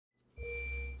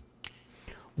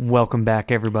Welcome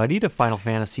back, everybody, to Final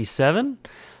Fantasy VII.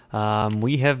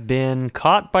 We have been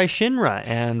caught by Shinra,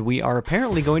 and we are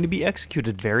apparently going to be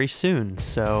executed very soon,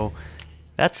 so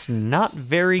that's not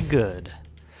very good.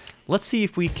 Let's see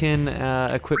if we can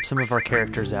equip some of our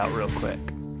characters out real quick.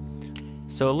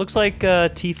 So it looks like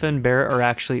Tifa and Barrett are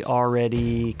actually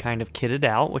already kind of kitted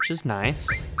out, which is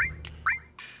nice.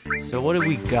 So what do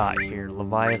we got here?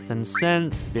 Leviathan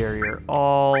Sense, Barrier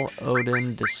All,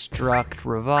 Odin, Destruct,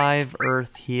 Revive,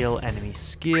 Earth, Heal, Enemy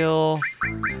Skill.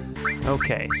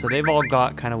 Okay, so they've all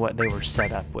got kind of what they were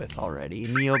set up with already.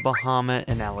 Neo, Bahamut,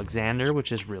 and Alexander,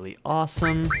 which is really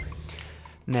awesome.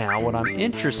 Now, what I'm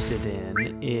interested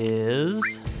in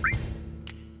is...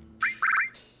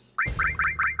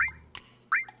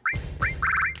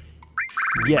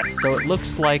 Yes, so it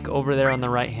looks like over there on the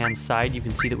right-hand side, you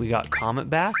can see that we got Comet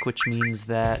back, which means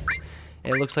that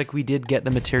it looks like we did get the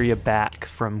materia back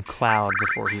from Cloud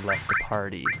before he left the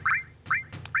party.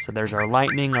 So there's our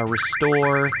Lightning, our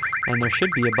Restore, and there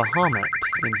should be a Bahamut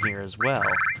in here as well.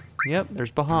 Yep,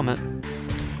 there's Bahamut.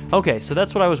 Okay, so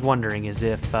that's what I was wondering, is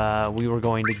if we were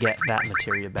going to get that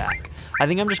materia back. I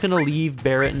think I'm just going to leave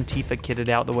Barrett and Tifa kitted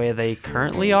out the way they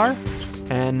currently are,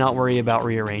 and not worry about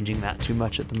rearranging that too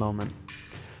much at the moment.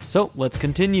 So, let's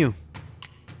continue.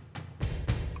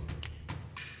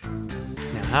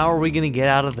 Now, how are we going to get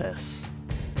out of this?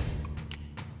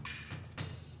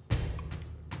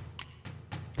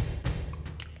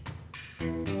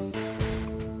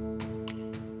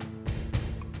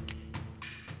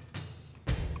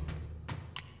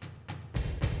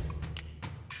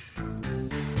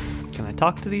 Can I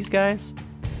talk to these guys?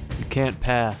 You can't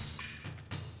pass.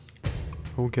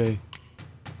 Okay.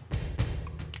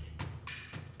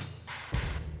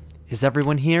 Is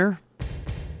everyone here?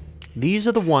 These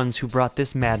are the ones who brought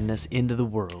this madness into the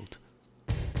world.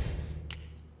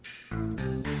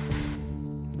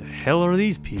 The hell are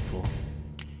these people?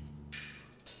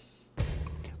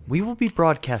 We will be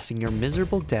broadcasting your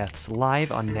miserable deaths live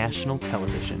on national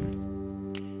television.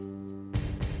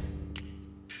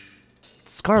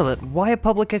 Scarlet, why a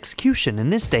public execution in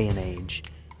this day and age?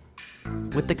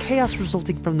 With the chaos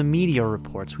resulting from the media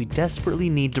reports, we desperately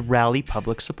need to rally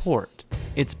public support.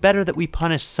 It's better that we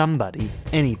punish somebody,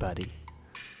 anybody.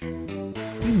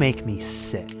 You make me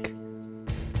sick.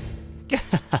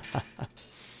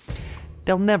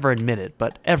 They'll never admit it,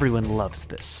 but everyone loves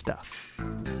this stuff.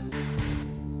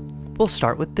 We'll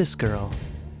start with this girl.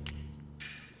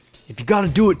 If you gotta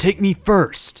do it, take me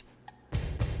first.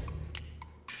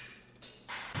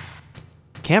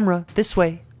 Camera, this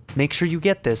way. Make sure you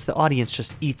get this. The audience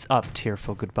just eats up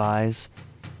tearful goodbyes.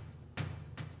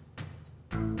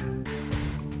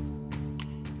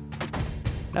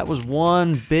 That was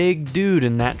one big dude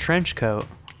in that trench coat.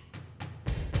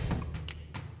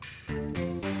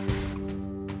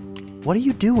 What are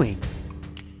you doing?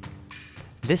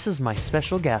 This is my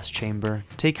special gas chamber.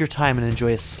 Take your time and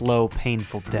enjoy a slow,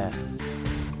 painful death.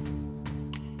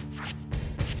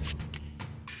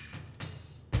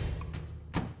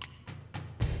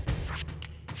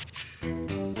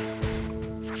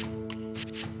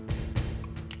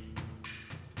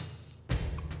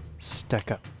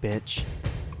 Stuck up, bitch.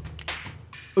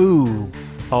 Ooh.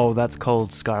 Oh, that's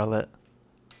cold, Scarlet.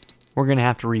 We're gonna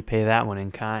have to repay that one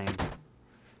in kind.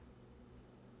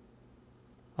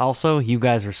 Also, you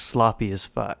guys are sloppy as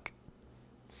fuck.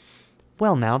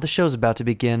 Well now, the show's about to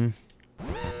begin.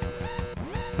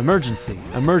 Emergency,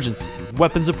 emergency.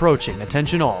 Weapons approaching.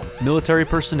 Attention all. Military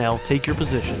personnel, take your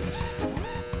positions.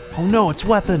 Oh no, it's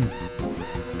Weapon!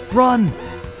 Run!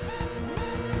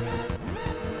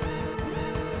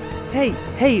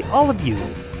 Hey, all of you!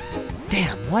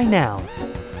 Damn, why now?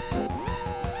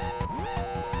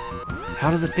 How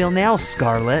does it feel now,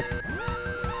 Scarlet?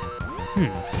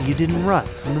 So you didn't run.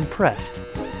 I'm impressed.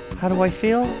 How do I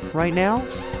feel right now?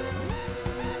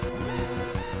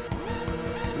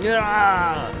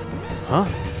 Yeah. Huh?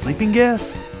 Sleeping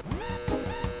gas?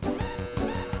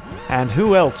 And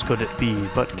who else could it be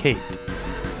but Kate?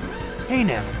 Hey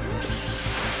now.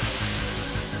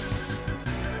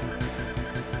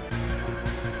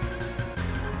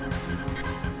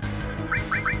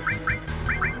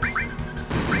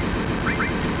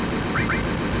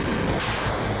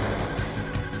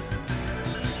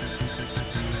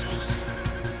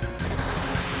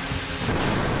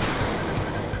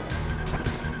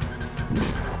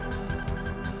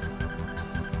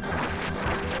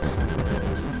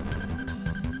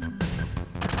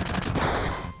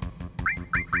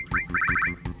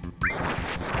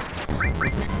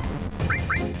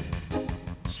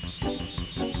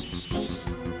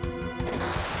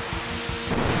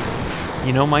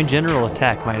 You know, my general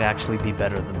attack might actually be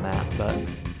better than that, but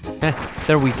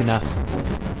They're weak enough.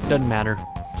 Doesn't matter.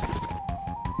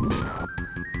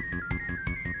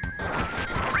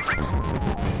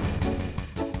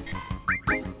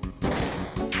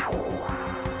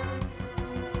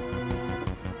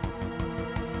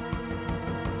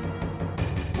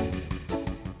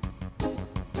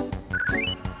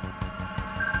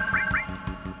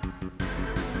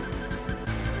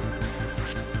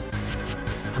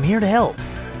 I'm here to help.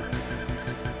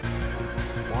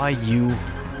 Why you?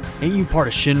 Ain't you part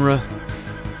of Shinra?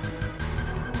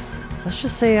 Let's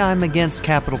just say I'm against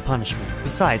capital punishment.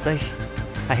 Besides, I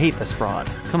hate this broad.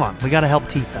 Come on, we gotta help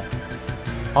Tifa.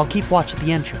 I'll keep watch at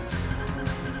the entrance.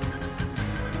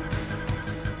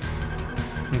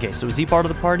 Okay, so is he part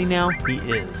of the party now? He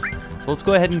is. So let's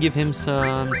go ahead and give him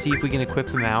some, see if we can equip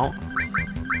him out.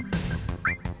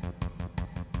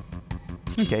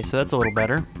 Okay, so that's a little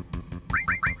better.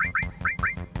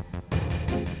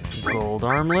 Gold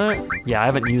armlet. Yeah, I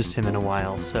haven't used him in a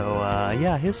while, so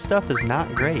yeah, his stuff is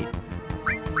not great.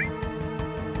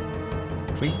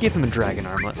 We can give him a dragon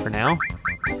armlet for now.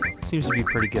 Seems to be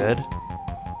pretty good.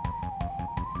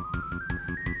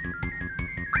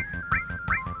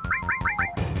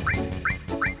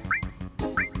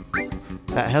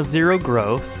 That has 0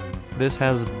 growth. This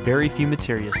has very few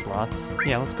materia slots.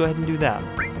 Yeah, let's go ahead and do that.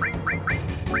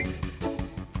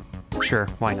 Sure,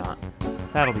 why not?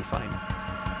 That'll be fine.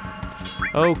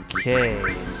 Okay,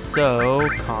 so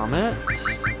Comet.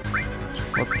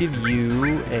 Let's give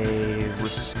you a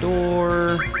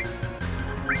restore.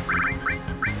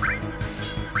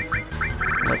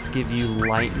 Let's give you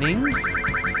lightning.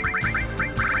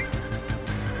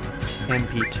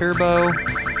 MP turbo.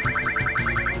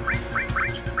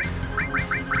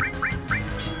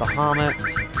 Bahamut.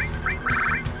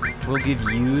 We'll give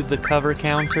you the cover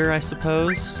counter, I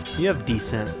suppose. You have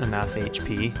decent enough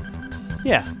HP.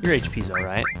 Yeah, your HP's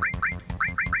alright.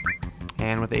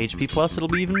 And with the HP plus, it'll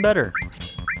be even better.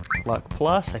 Luck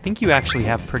plus, I think you actually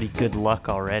have pretty good luck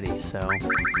already, so.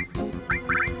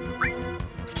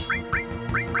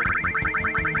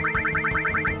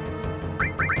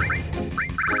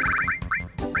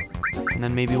 And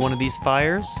then maybe one of these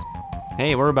fires.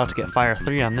 Hey, we're about to get fire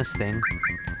 3 on this thing.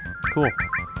 Cool.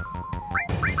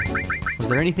 Was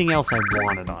there anything else I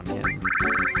wanted on him?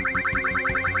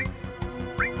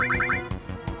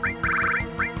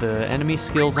 The enemy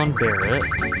skills on Barrett.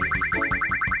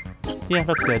 Yeah,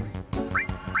 that's good.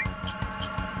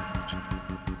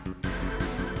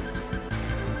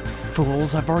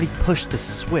 Fools, I've already pushed the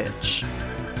switch.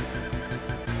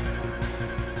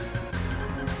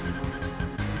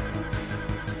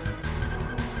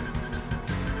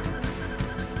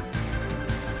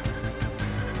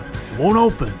 It won't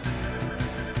open.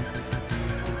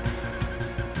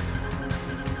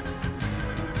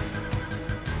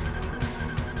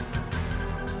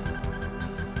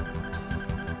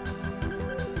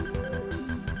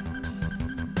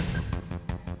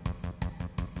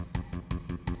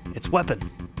 Weapon.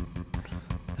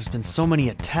 There's been so many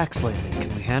attacks lately.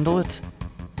 Can we handle it?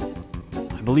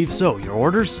 I believe so. Your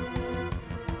orders?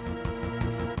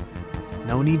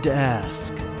 No need to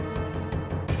ask.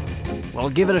 Well,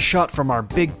 give it a shot from our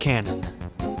big cannon.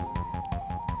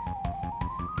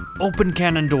 Open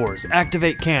cannon doors.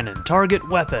 Activate cannon. Target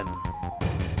weapon.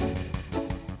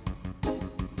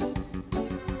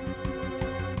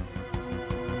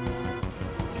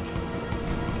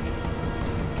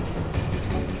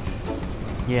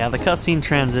 Yeah, the cutscene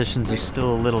transitions are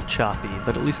still a little choppy,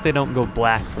 but at least they don't go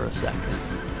black for a second.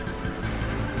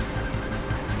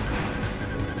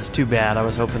 It's too bad, I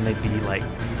was hoping they'd be, like,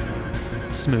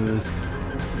 smooth.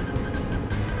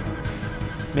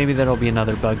 Maybe there'll be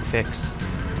another bug fix.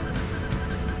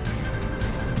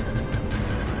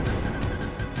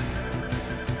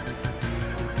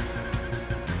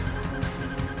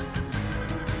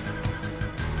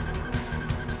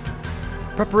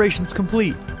 Preparations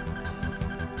complete.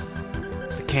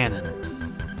 Cannon.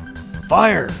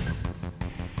 Fire!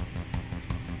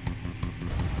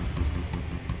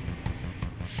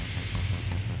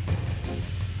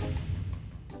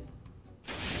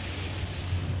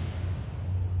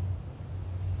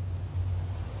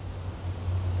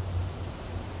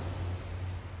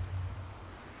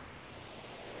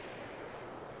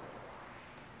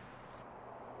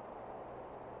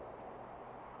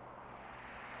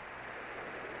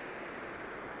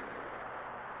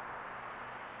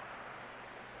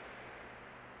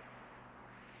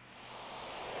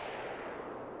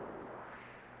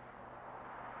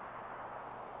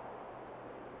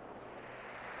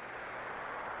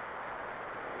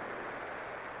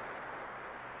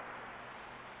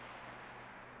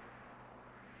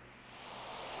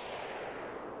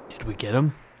 Did we get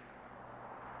him?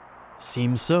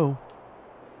 Seems so.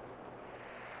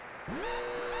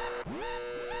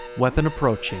 Weapon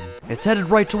approaching. It's headed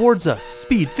right towards us.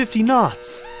 Speed 50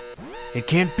 knots. It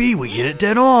can't be, we hit it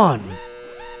dead on.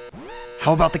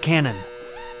 How about the cannon?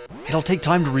 It'll take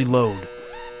time to reload.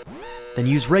 Then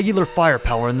use regular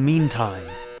firepower in the meantime.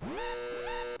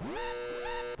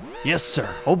 Yes, sir.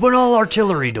 Open all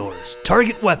artillery doors.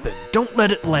 Target weapon. Don't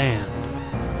let it land.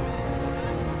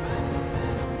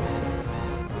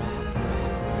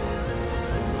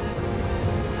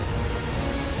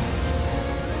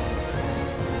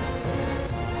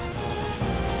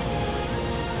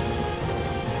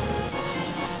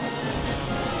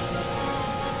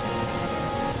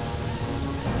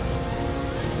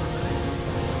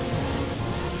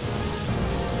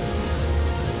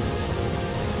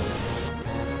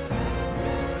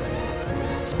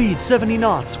 Speed 70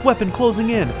 knots, weapon closing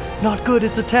in. Not good,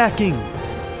 it's attacking.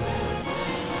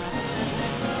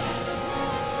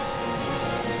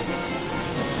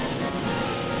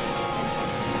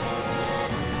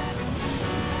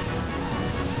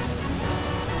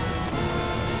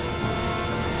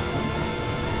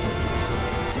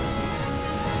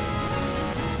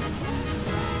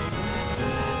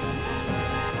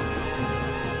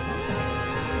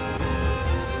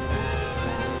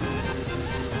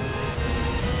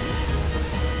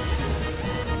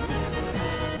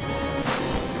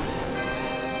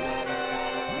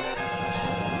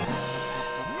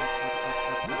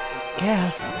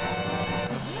 Gas.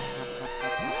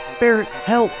 Barrett,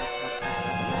 help!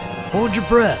 Hold your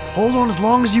breath. Hold on as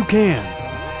long as you can.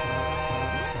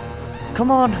 Come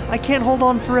on, I can't hold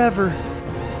on forever.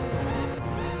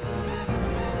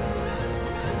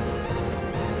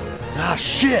 Ah,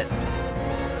 shit!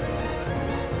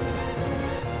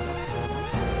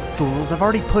 Fools, I've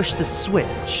already pushed the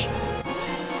switch.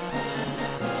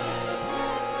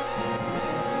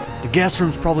 The gas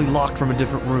room's probably locked from a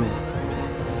different room.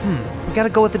 We gotta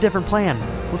go with a different plan.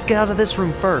 Let's get out of this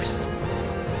room first.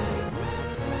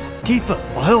 Tifa,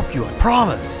 I'll help you, I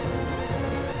promise.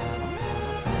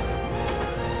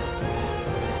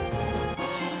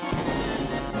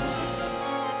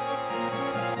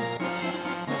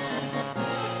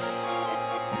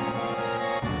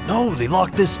 No, they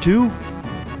locked this too?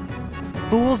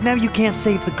 Fools, now you can't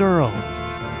save the girl.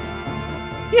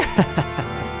 Yeah.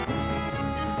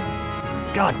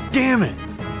 God damn it.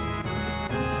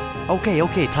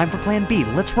 Okay, time for plan B.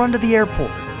 Let's run to the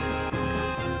airport.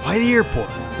 Why the airport?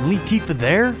 And leave Tifa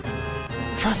there?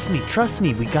 Trust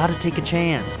me, we gotta take a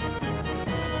chance.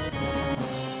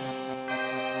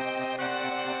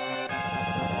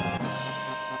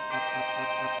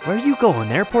 Where are you going?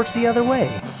 The airport's the other way.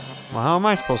 Well, how am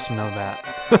I supposed to know that?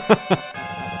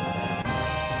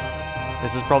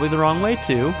 This is probably the wrong way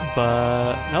too,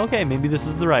 but okay, maybe this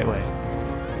is the right way.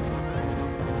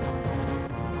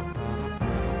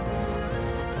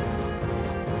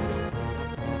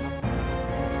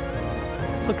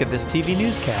 Look at this TV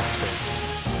newscaster.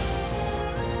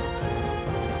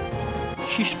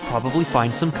 She should probably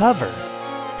find some cover.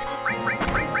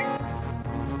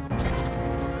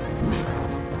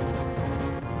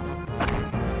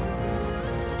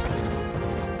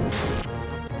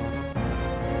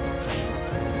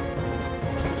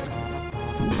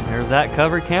 There's that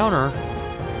cover counter.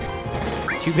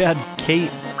 Too bad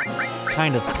Kate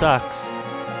kind of sucks.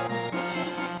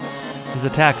 His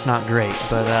attack's not great,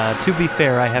 but to be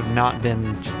fair, I have not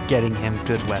been getting him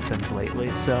good weapons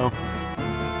lately, so...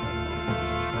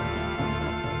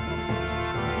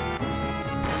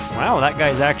 Wow, that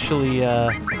guy's actually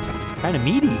kind of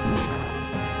meaty.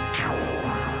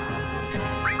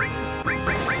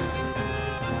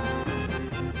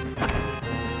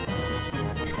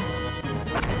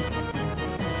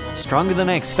 Stronger than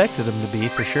I expected him to be,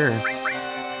 for sure.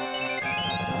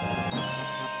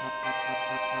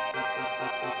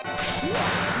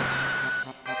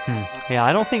 Yeah,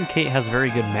 I don't think Kate has very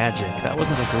good magic. That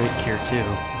wasn't a great cure, too.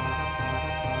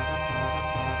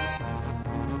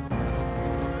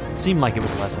 It seemed like it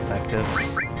was less effective.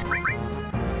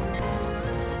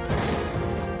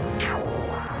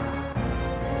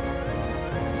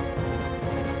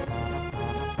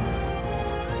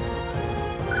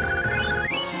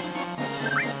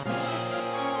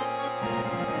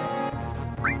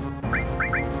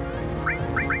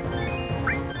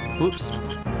 Oops.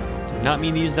 Did not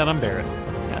mean to use that on Barrett.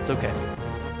 That's okay.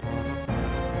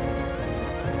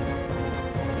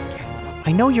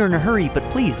 I know you're in a hurry, but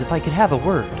please, if I could have a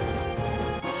word.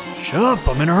 Shut up,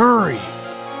 I'm in a hurry.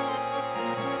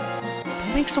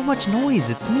 Don't make so much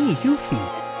noise, it's me, Yuffie.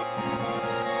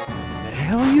 The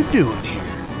hell are you doing here?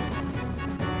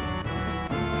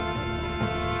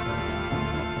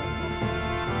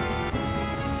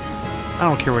 I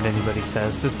don't care what anybody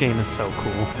says. This game is so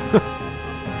cool.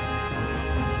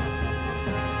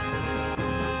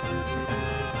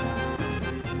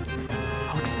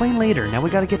 I'll explain later. Now we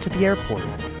gotta get to the airport.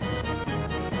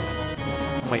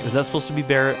 Wait, was that supposed to be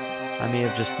Barrett? I may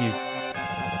have just used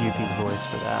Yuffie's voice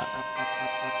for that.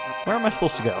 Where am I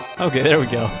supposed to go? Okay, there we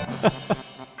go.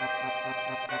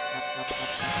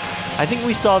 I think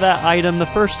we saw that item the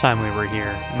first time we were here,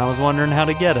 and I was wondering how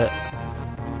to get it.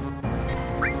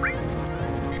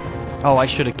 Oh, I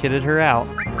should have kitted her out.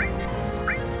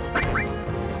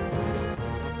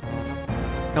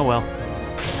 Oh well.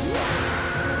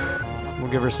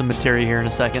 We'll give her some materia here in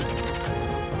a second.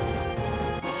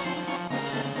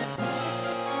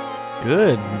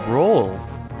 Good roll.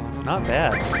 Not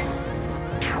bad.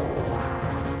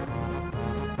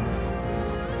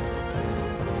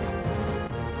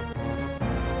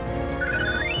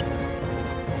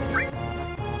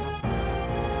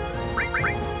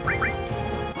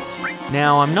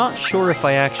 Now, I'm not sure if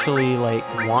I actually, like,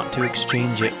 want to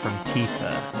exchange it from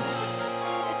Tifa.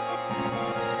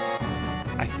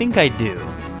 I think I do.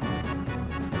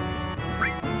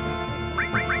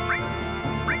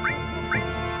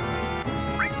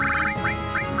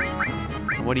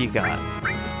 What do you got?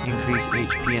 Increase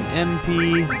HP and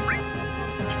MP.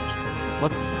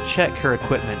 Let's check her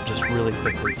equipment just really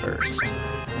quickly first.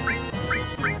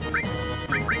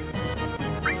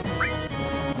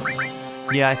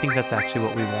 Yeah, I think that's actually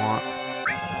what we want.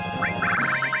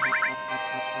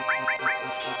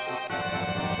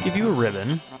 Let's give you a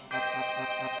ribbon.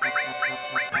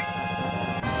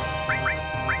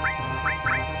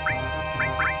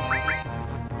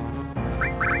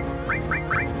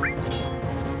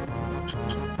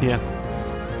 Yeah.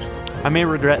 I may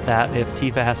regret that if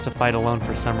Tifa has to fight alone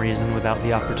for some reason without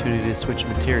the opportunity to switch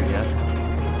materia.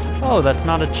 Oh, that's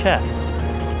not a chest.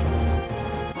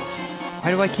 Why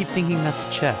do I keep thinking that's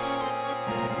a chest?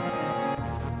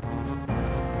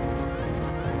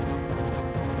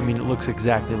 I mean, it looks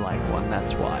exactly like one,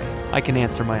 that's why. I can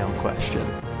answer my own question.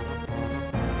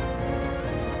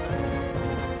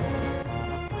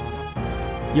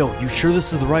 Yo, you sure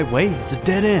this is the right way? It's a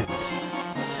dead end.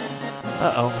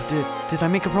 Uh-oh, did I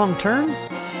make a wrong turn?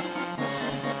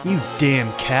 You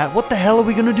damn cat, what the hell are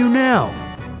we gonna do now?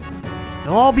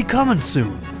 They'll all be coming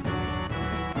soon.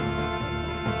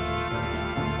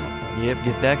 Yep,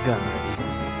 get that gun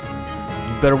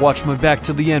ready. You better watch my back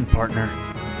till the end, partner.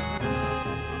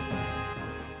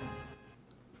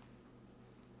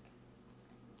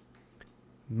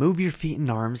 Move your feet and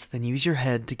arms, then use your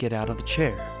head to get out of the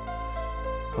chair.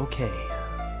 Okay.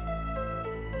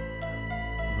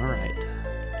 Alright.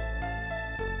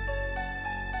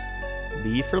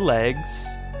 B for legs.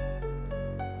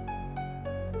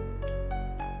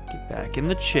 Get back in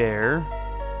the chair.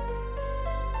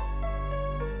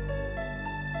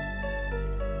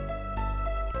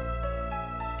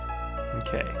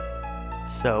 Okay.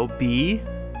 So B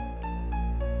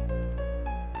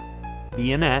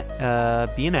and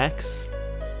X.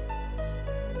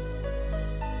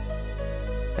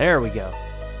 There we go.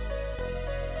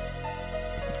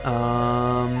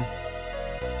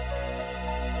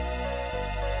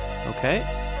 Okay.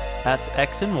 That's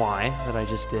X and Y that I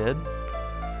just did.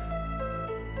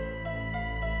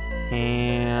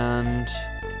 And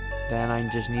then I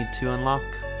just need to unlock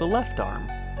the left arm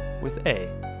with A.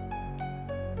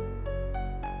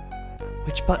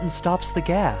 Which button stops the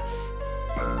gas?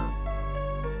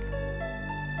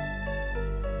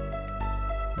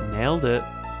 Nailed it.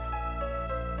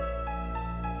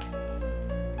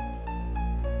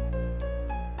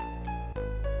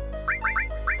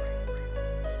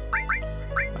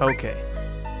 Okay.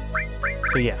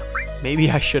 So yeah, maybe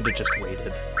I should have just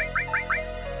waited.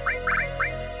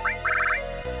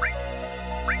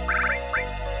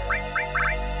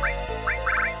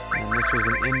 And this was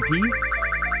an MP.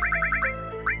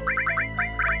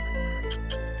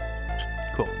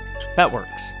 Cool. That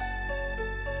works.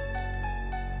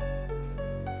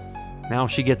 Now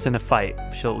if she gets in a fight,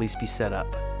 she'll at least be set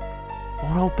up.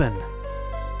 Won't open.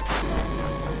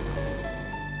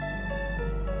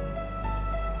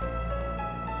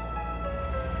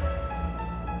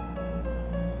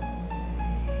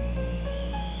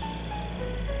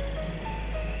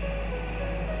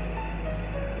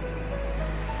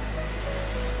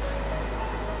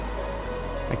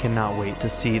 I cannot wait to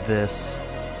see this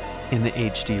in the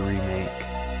HD remake.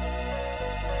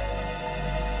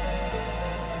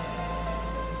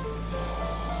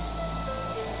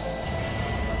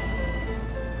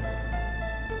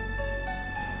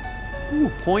 Ooh,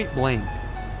 point blank.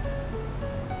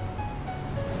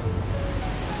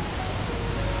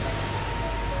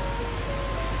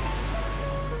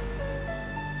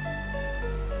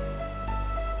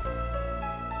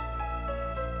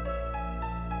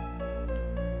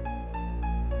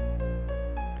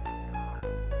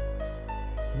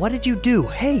 What did you do?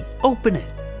 Hey, open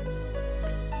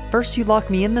it! First you lock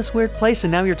me in this weird place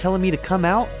and now you're telling me to come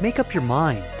out? Make up your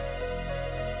mind.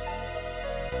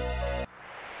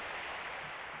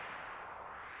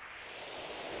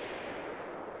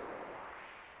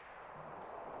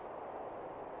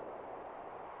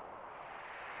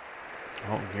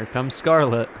 Oh, here comes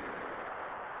Scarlet.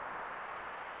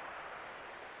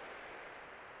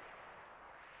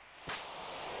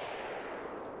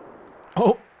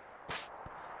 Oh!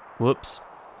 Whoops.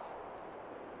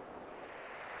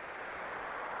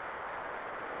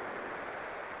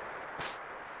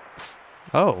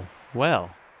 Oh, well.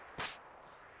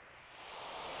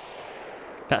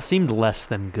 That seemed less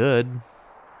than good.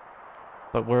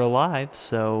 But we're alive,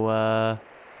 so,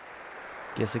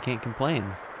 guess I can't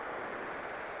complain.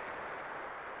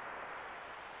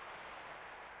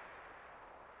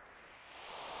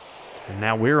 And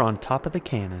now we're on top of the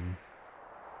cannon.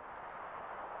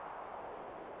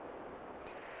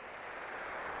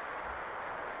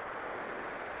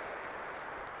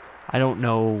 I don't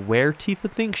know where Tifa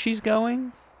thinks she's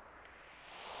going.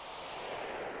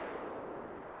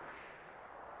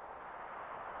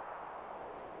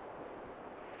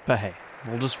 But hey,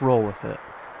 we'll just roll with it.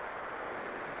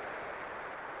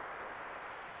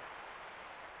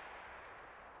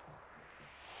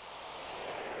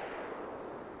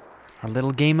 Our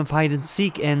little game of hide and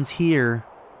seek ends here.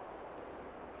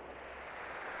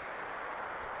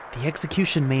 The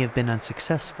execution may have been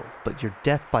unsuccessful, but your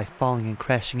death by falling and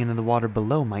crashing into the water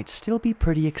below might still be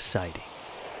pretty exciting.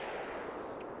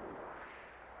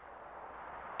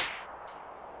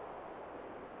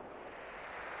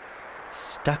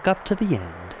 Stuck up to the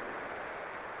end.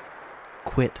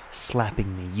 Quit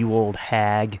slapping me, you old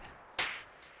hag.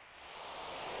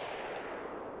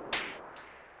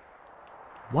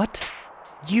 What?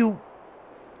 You...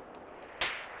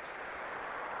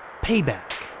 Payback.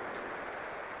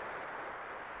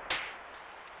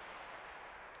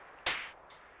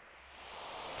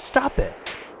 Stop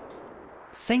it.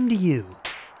 Same to you.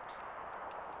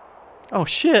 Oh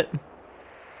shit.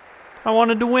 I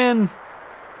wanted to win.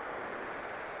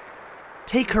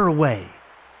 Take her away.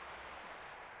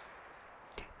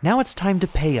 Now it's time to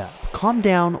pay up. Calm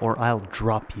down or I'll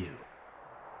drop you.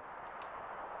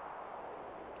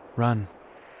 Run.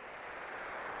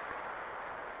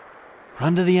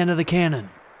 Run to the end of the cannon.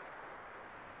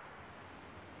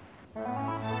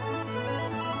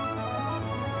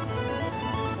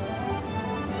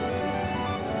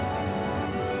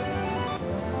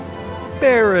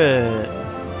 Barrett!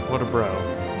 What a bro.